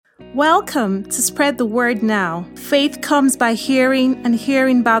Welcome to Spread the Word Now. Faith comes by hearing, and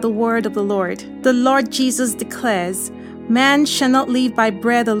hearing by the word of the Lord. The Lord Jesus declares, "Man shall not live by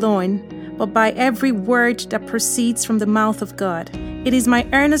bread alone, but by every word that proceeds from the mouth of God." It is my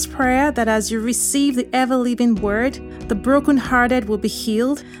earnest prayer that as you receive the ever-living word, the brokenhearted will be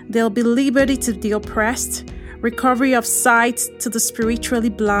healed, there will be liberty to the oppressed, recovery of sight to the spiritually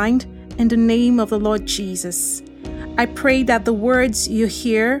blind, in the name of the Lord Jesus. I pray that the words you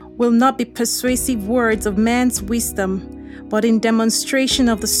hear will not be persuasive words of man's wisdom, but in demonstration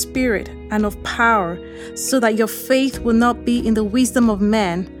of the Spirit and of power, so that your faith will not be in the wisdom of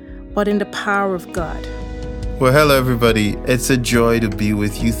man, but in the power of God. Well, hello, everybody. It's a joy to be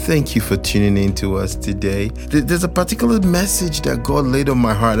with you. Thank you for tuning in to us today. There's a particular message that God laid on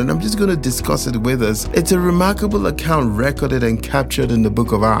my heart, and I'm just going to discuss it with us. It's a remarkable account recorded and captured in the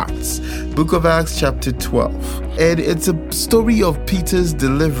book of Acts. Book of Acts, chapter 12. And it's a story of Peter's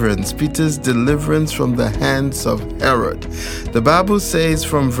deliverance from the hands of Herod. The Bible says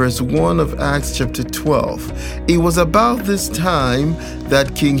from verse 1 of Acts chapter 12, it was about this time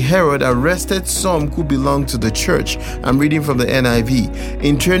that King Herod arrested some who belonged to the church. I'm reading from the NIV.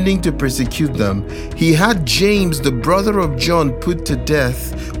 Intending to persecute them, he had James, the brother of John, put to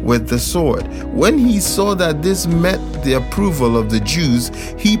death with the sword. When he saw that this met the approval of the Jews,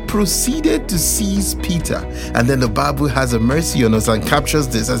 he proceeded to seize Peter. And then the Bible has a mercy on us and captures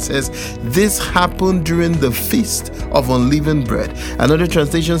this and says, this happened during the feast of unleavened bread. Another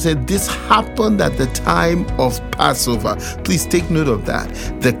translation said, this happened at the time of Passover. Please take note of that.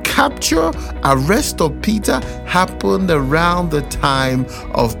 The capture, arrest of Peter happened around the time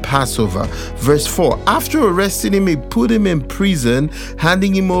of Passover. Verse 4, after arresting him, he put him in prison,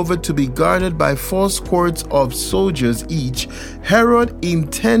 handing him over to be guarded by 4 squads of soldiers each. Herod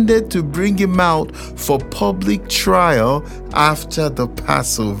intended to bring him out for public trial after the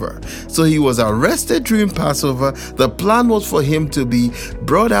Passover. So he was arrested during Passover. The plan was for him to be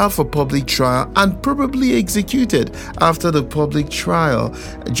brought out for public trial and probably executed after the public trial,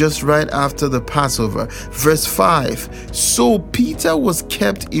 just right after the Passover. Verse 5, so Peter was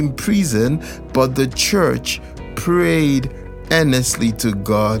kept in prison, but the church prayed earnestly to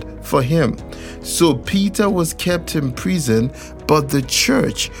God for him. So Peter was kept in prison, but the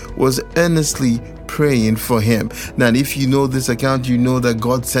church was earnestly praying for him. Now, if you know this account, you know that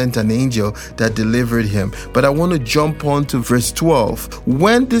God sent an angel that delivered him. But I want to jump on to verse 12.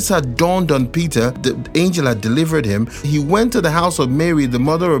 When this had dawned on Peter, the angel had delivered him, he went to the house of Mary, the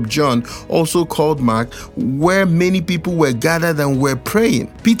mother of John, also called Mark, where many people were gathered and were praying.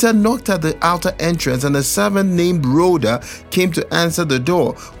 Peter knocked at the outer entrance, and a servant named Rhoda came to answer the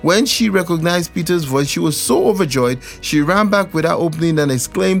door. When she recognized Peter's voice, she was so overjoyed, she ran back without opening and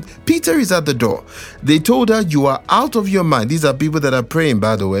exclaimed, "Peter is at the door." They told her, "You are out of your mind." These are people that are praying,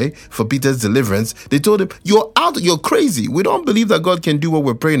 by the way, for Peter's deliverance. They told him, you're crazy. We don't believe that God can do what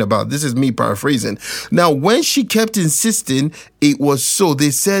we're praying about. This is me paraphrasing. Now, when she kept insisting it was so, they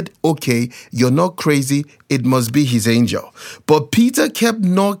said, okay, you're not crazy. It must be his angel. But Peter kept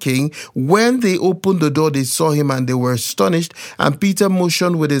knocking. When they opened the door, they saw him and they were astonished. And Peter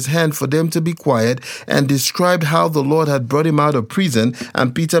motioned with his hand for them to be quiet and described how the Lord had brought him out of prison.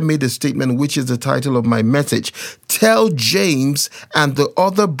 And Peter made a statement, which is the title of my message. Tell James and the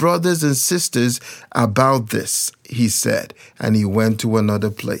other brothers and sisters about this, he said, and he went to another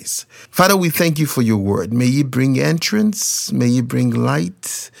place. Father, we thank you for your word. May you bring entrance. May you bring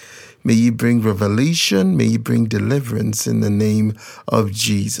light. May you bring revelation. May you bring deliverance in the name of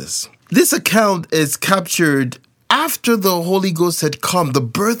Jesus. This account is captured after the Holy Ghost had come. The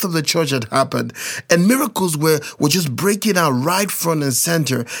birth of the church had happened, and miracles were just breaking out right front and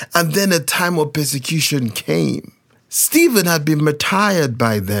center. And then a time of persecution came. Stephen had been martyred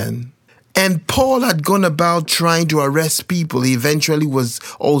by then. And Paul had gone about trying to arrest people. He met Jesus,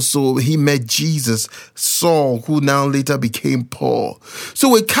 Saul, who now later became Paul. So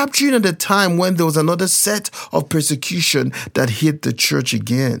we're capturing at a time when there was another set of persecution that hit the church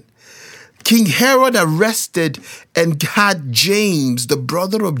again. King Herod arrested and had James, the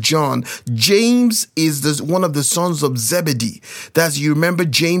brother of John. James is one of the sons of Zebedee. You remember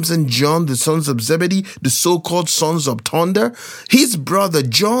James and John, the sons of Zebedee, the so-called sons of thunder. His brother,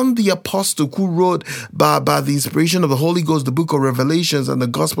 John the Apostle, who wrote by the inspiration of the Holy Ghost, the book of Revelations and the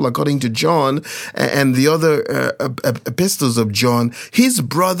Gospel according to John and the other epistles of John, his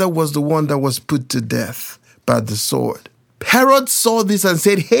brother was the one that was put to death by the sword. Herod saw this and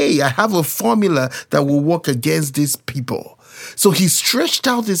said, hey, I have a formula that will work against these people. So he stretched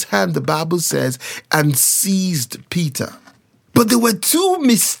out his hand, the Bible says, and seized Peter. But there were 2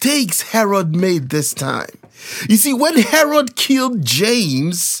 mistakes Herod made this time. You see, when Herod killed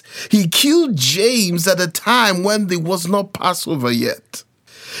James, he killed James at a time when there was not Passover yet.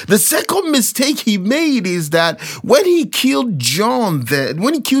 The second mistake he made is that when he killed James,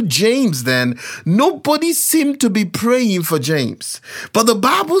 nobody seemed to be praying for James. But the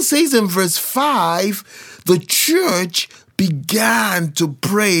Bible says in verse 5, the church began to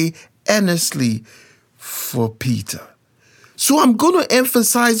pray earnestly for Peter. So I'm going to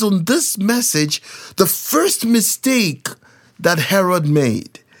emphasize on this message the first mistake that Herod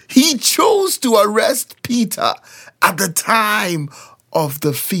made. He chose to arrest Peter at the time of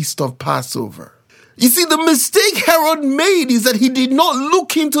the feast of Passover. You see, the mistake Herod made is that he did not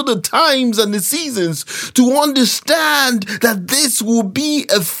look into the times and the seasons to understand that this will be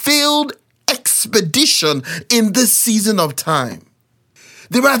a failed expedition in this season of time.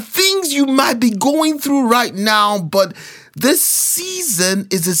 There are things you might be going through right now, but this season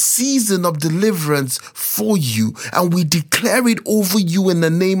is a season of deliverance for you, and we declare it over you in the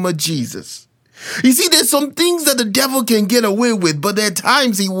name of Jesus. You see, there's some things that the devil can get away with, but there are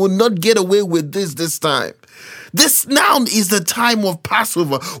times he will not get away with this time. This now is the time of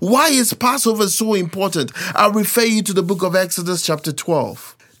Passover. Why is Passover so important? I'll refer you to the book of Exodus chapter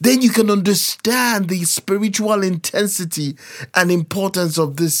 12. Then you can understand the spiritual intensity and importance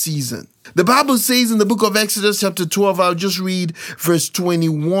of this season. The Bible says in the book of Exodus chapter 12, I'll just read verse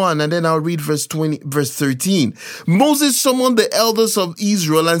 21 and then I'll read verse 13. Moses summoned the elders of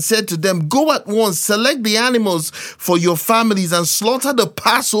Israel and said to them, "Go at once, select the animals for your families and slaughter the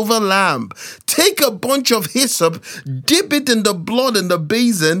Passover lamb. Take a bunch of hyssop, dip it in the blood in the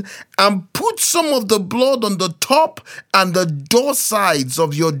basin, and put some of the blood on the top and the door sides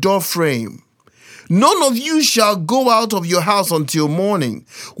of your door frame. None of you shall go out of your house until morning.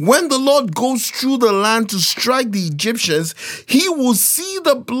 When the Lord goes through the land to strike the Egyptians, he will see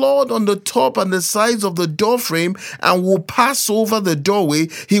the blood on the top and the sides of the doorframe and will pass over the doorway.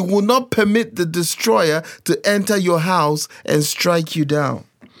 He will not permit the destroyer to enter your house and strike you down."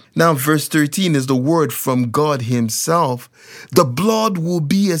 Now, verse 13 is the word from God himself. "The blood will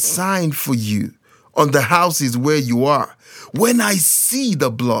be a sign for you on the houses where you are. When I see the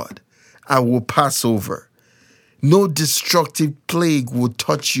blood, I will pass over. No destructive plague will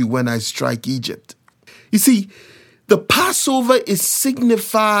touch you when I strike Egypt." You see, the Passover is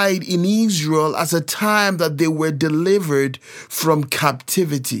signified in Israel as a time that they were delivered from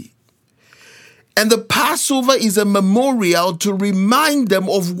captivity. And the Passover is a memorial to remind them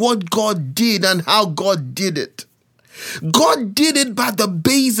of what God did and how God did it. God did it by the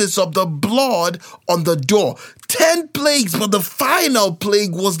basis of the blood on the door. 10 plagues, but the final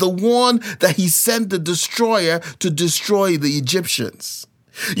plague was the one that he sent the destroyer to destroy the Egyptians.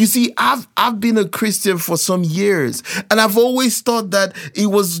 You see, I've been a Christian for some years, and I've always thought that it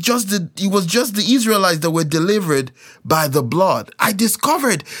was just the Israelites that were delivered by the blood. I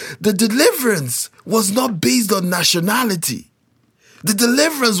discovered the deliverance was not based on nationality. The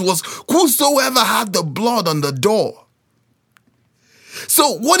deliverance was whosoever had the blood on the door.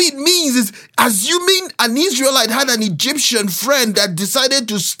 So what it means is, assuming an Israelite had an Egyptian friend that decided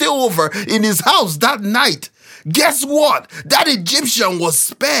to stay over in his house that night, guess what? That Egyptian was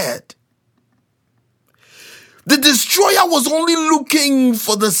spared. The destroyer was only looking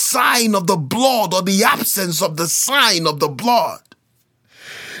for the sign of the blood or the absence of the sign of the blood.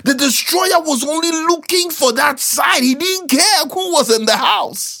 The destroyer was only looking for that sign. He didn't care who was in the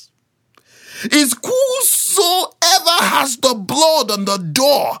house. Is whosoever has the blood on the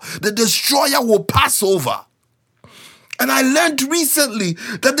door, the destroyer will pass over. And I learned recently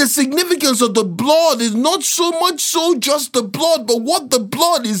that the significance of the blood is not so much so just the blood, but what the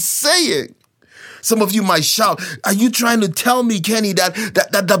blood is saying. Some of you might shout, "Are you trying to tell me, Kenny,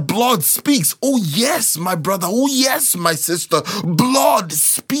 that the blood speaks?" Oh yes, my brother. Oh yes, my sister. Blood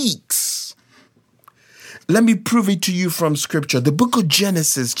speaks. Let me prove it to you from scripture. The book of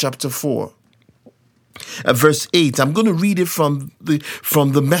Genesis chapter 4. Verse 8, I'm going to read it from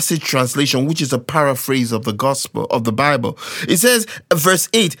the Message translation, which is a paraphrase of the gospel of the Bible. It says, verse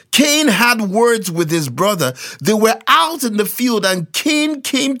 8, Cain had words with his brother. They were out in the field, and Cain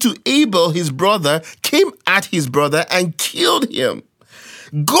came to Abel, his brother, came at his brother and killed him.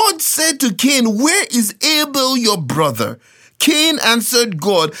 God said to Cain, "Where is Abel, your brother?" Cain answered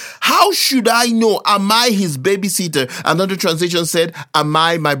God, "How should I know? Am I his babysitter?" Another translation said, "Am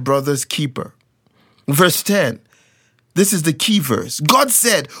I my brother's keeper?" Verse 10, this is the key verse. God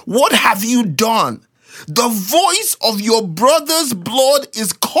said, "What have you done? The voice of your brother's blood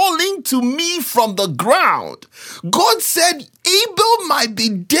is calling to me from the ground." God said Abel might be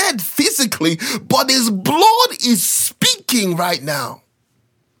dead physically, but his blood is speaking right now.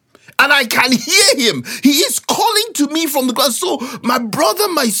 and I can hear him. He is calling to me from the ground. So my brother,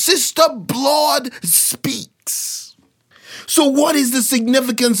 my sister, blood speaks. So what is the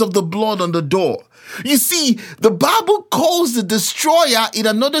significance of the blood on the door? You see, the Bible calls the destroyer, in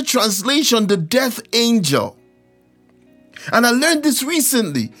another translation, the death angel. And I learned this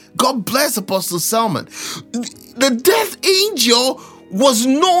recently. God bless Apostle Salmon. The death angel was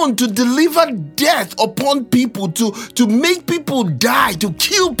known to deliver death upon people, to make people die, to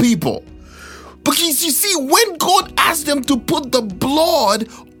kill people. Because you see, when God asked them to put the blood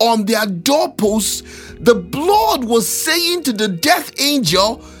on their doorposts, the blood was saying to the death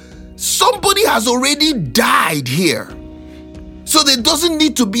angel, somebody has already died here. So there doesn't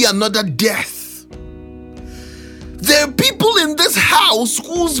need to be another death. There are people in this house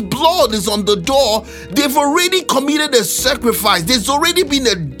whose blood is on the door. They've already committed a sacrifice. There's already been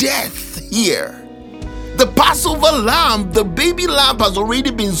a death here. The Passover lamb, the baby lamb has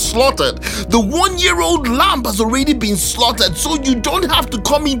already been slaughtered. The 1-year-old lamb has already been slaughtered. So you don't have to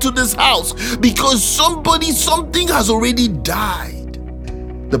come into this house because something has already died.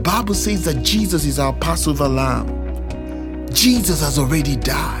 The Bible says that Jesus is our Passover lamb. Jesus has already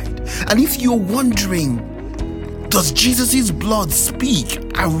died. And if you're wondering, does Jesus' blood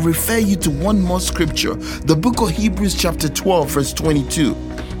speak? I will refer you to one more scripture. The book of Hebrews chapter 12 verse 22.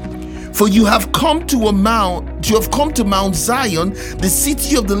 For you have come to Mount Zion, the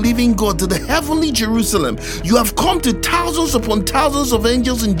city of the living God, to the heavenly Jerusalem. You have come to thousands upon thousands of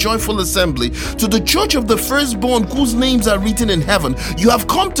angels in joyful assembly, to the church of the firstborn whose names are written in heaven. You have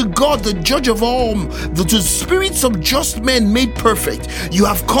come to God, the judge of all, to spirits of just men made perfect. You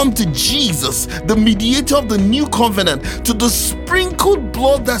have come to Jesus, the mediator of the new covenant, to the sprinkled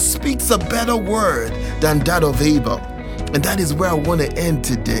blood that speaks a better word than that of Abel. And that is where I want to end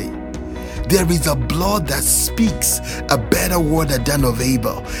today. There is a blood that speaks a better word than that of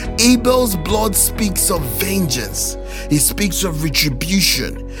Abel. Abel's blood speaks of vengeance. He speaks of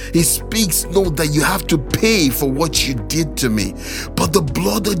retribution. He speaks, no, that you have to pay for what you did to me. But the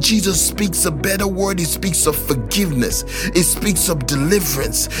blood of Jesus speaks a better word. It speaks of forgiveness. It speaks of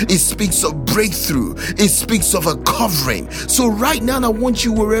deliverance. It speaks of breakthrough. It speaks of a covering. So right now, I want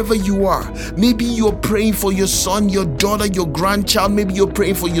you, wherever you are, maybe you're praying for your son, your daughter, your grandchild. Maybe you're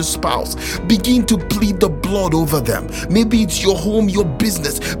praying for your spouse. Begin to plead the blood over them. Maybe it's your home, your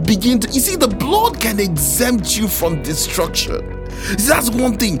business. You see, the blood can exempt you from destruction. That's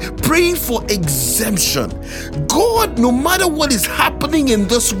one thing. Pray for exemption. God, no matter what is happening in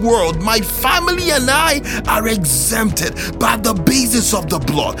this world, my family and I are exempted by the basis of the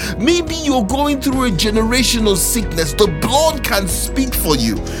blood. Maybe you're going through a generational sickness. The blood can speak for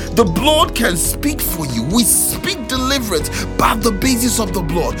you. The blood can speak for you. We speak deliverance by the basis of the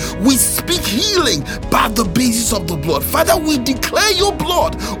blood. We speak healing by the basis of the blood. Father, we declare your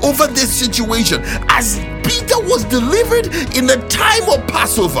blood over this situation. As Peter was delivered in the time of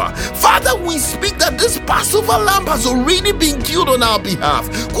Passover, Father, we speak that this Passover lamb has already been killed on our behalf,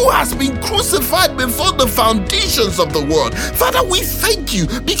 who has been crucified before the foundations of the world. Father, we thank you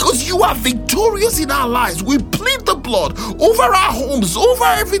because you are victorious in our lives. We plead the blood over our homes, over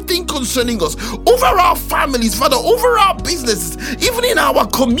everything concerning us, over our families, Father, over our businesses, even in our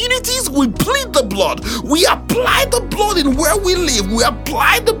communities. We plead the blood. We apply the blood in where we live. We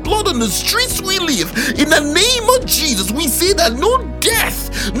apply the blood on the streets we live. In the name of Jesus, we say that no death,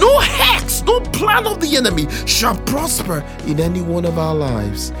 no hex, no plan of the enemy shall prosper in any one of our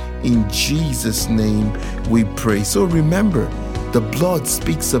lives. In Jesus' name we pray. So remember, the blood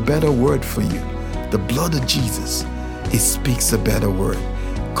speaks a better word for you. The blood of Jesus, it speaks a better word.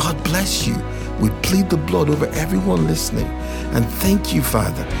 God bless you. We plead the blood over everyone listening. And thank you,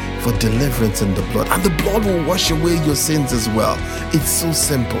 Father, for deliverance in the blood. And the blood will wash away your sins as well. It's so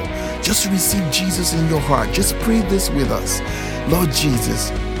simple. Just receive Jesus in your heart. Just pray this with us. Lord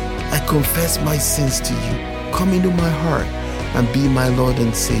Jesus, I confess my sins to you. Come into my heart and be my Lord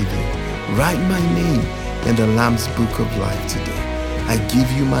and Savior. Write my name in the Lamb's Book of Life today. I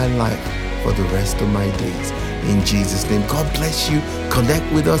give you my life for the rest of my days. In Jesus' name, God bless you. Connect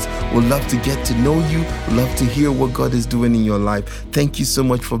with us. We'd love to get to know you. We'd love to hear what God is doing in your life. Thank you so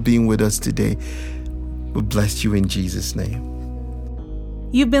much for being with us today. We bless you in Jesus' name.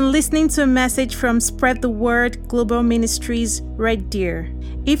 You've been listening to a message from Spread the Word Global Ministries, Red Deer.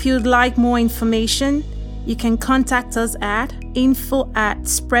 If you'd like more information, you can contact us at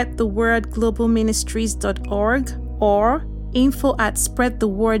info@spreadthewordglobalministries.org or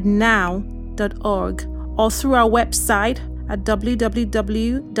info@spreadthewordnow.org, or through our website at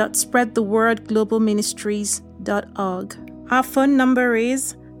www.spreadthewordglobalministries.org. Our phone number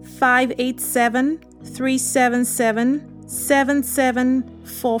is 587-377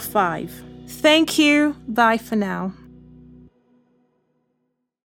 7745. Thank you. Bye for now.